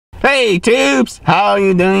Hey tubes, how are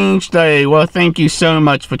you doing today? Well, thank you so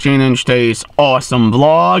much for tuning in today's awesome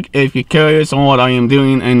vlog. If you're curious on what I am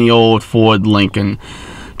doing in the old Ford Lincoln.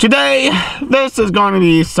 Today, this is going to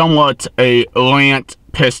be somewhat a rant,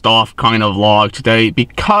 pissed off kind of vlog today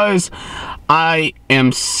because I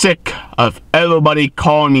am sick of everybody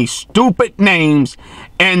calling me stupid names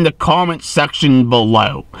in the comment section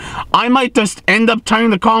below. I might just end up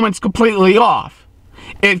turning the comments completely off.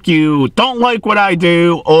 If you don't like what I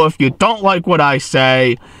do, or if you don't like what I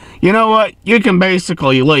say, you know what? You can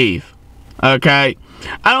basically leave. Okay?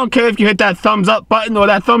 I don't care if you hit that thumbs up button or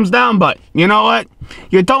that thumbs down button. You know what?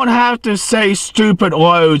 You don't have to say stupid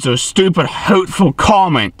words or stupid hurtful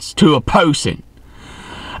comments to a person.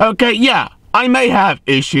 Okay, yeah, I may have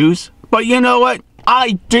issues, but you know what?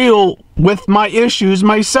 I deal with my issues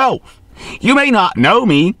myself. You may not know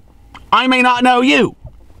me. I may not know you.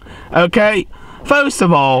 Okay? First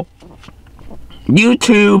of all,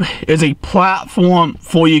 YouTube is a platform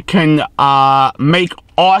for you can make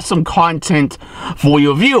awesome content for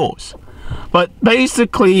your viewers. But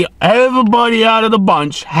basically, everybody out of the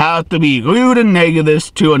bunch has to be rude and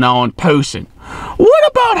negative to another person.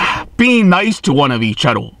 What about being nice to one of each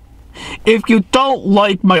other? If you don't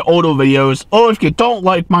like my older videos, or if you don't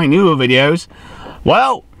like my newer videos,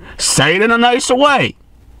 well, say it in a nicer way.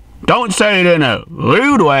 Don't say it in a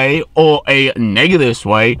rude way or a negative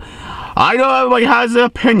way. I know everybody has their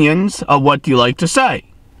opinions of what you like to say.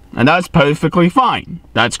 And that's perfectly fine.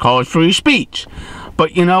 That's called free speech.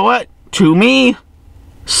 But you know what? To me,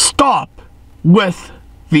 stop with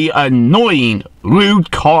the annoying,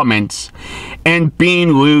 rude comments and being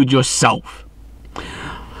rude yourself.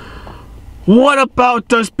 What about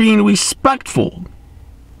just being respectful?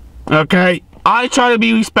 Okay? I try to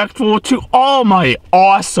be respectful to all my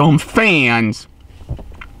awesome fans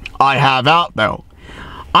I have out there.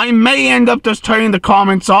 I may end up just turning the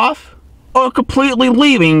comments off or completely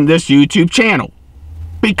leaving this YouTube channel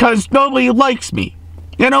because nobody likes me.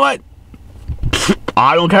 You know what?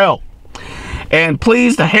 I don't care. And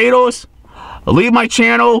please, the haters, leave my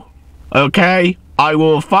channel, okay? I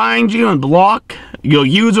will find you and block your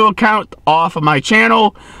user account off of my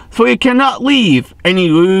channel so you cannot leave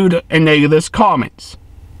any rude and negative comments.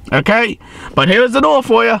 Okay? But here's the door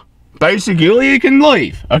for you. Basically, you can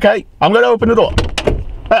leave. Okay? I'm going to open the door.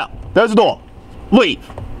 Yeah, there's the door. Leave.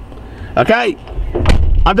 Okay?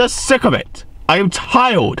 I'm just sick of it. I am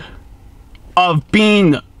tired of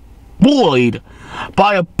being bullied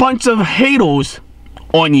by a bunch of haters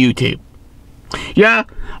on YouTube. Yeah,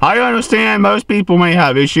 I understand most people may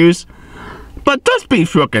have issues, but just be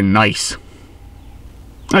frickin' nice.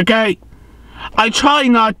 Okay? I try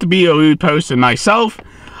not to be a rude person myself,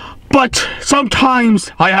 but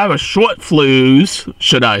sometimes I have a short fuse,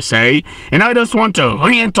 should I say, and I just want to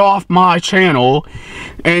rant off my channel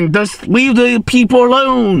and just leave the people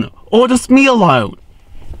alone, or just me alone.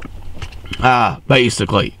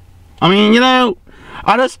 Basically. I mean, you know,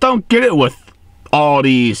 I just don't get it with all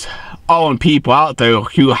these people out there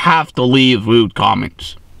who have to leave rude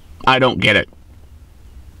comments. I don't get it.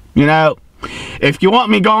 You know, if you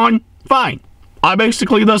want me gone, fine. I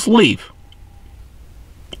basically just leave.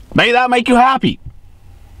 May that make you happy.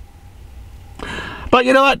 But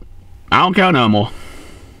you know what? I don't care no more.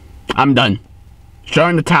 I'm done.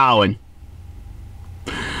 Throwing the towel in.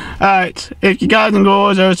 Alright, if you guys and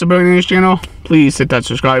girls are supporting this channel, please hit that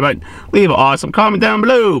subscribe button. Leave an awesome comment down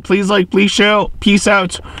below. Please like, please share. Peace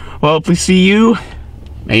out. Well, please see you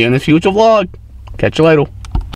maybe in the future vlog. Catch you later.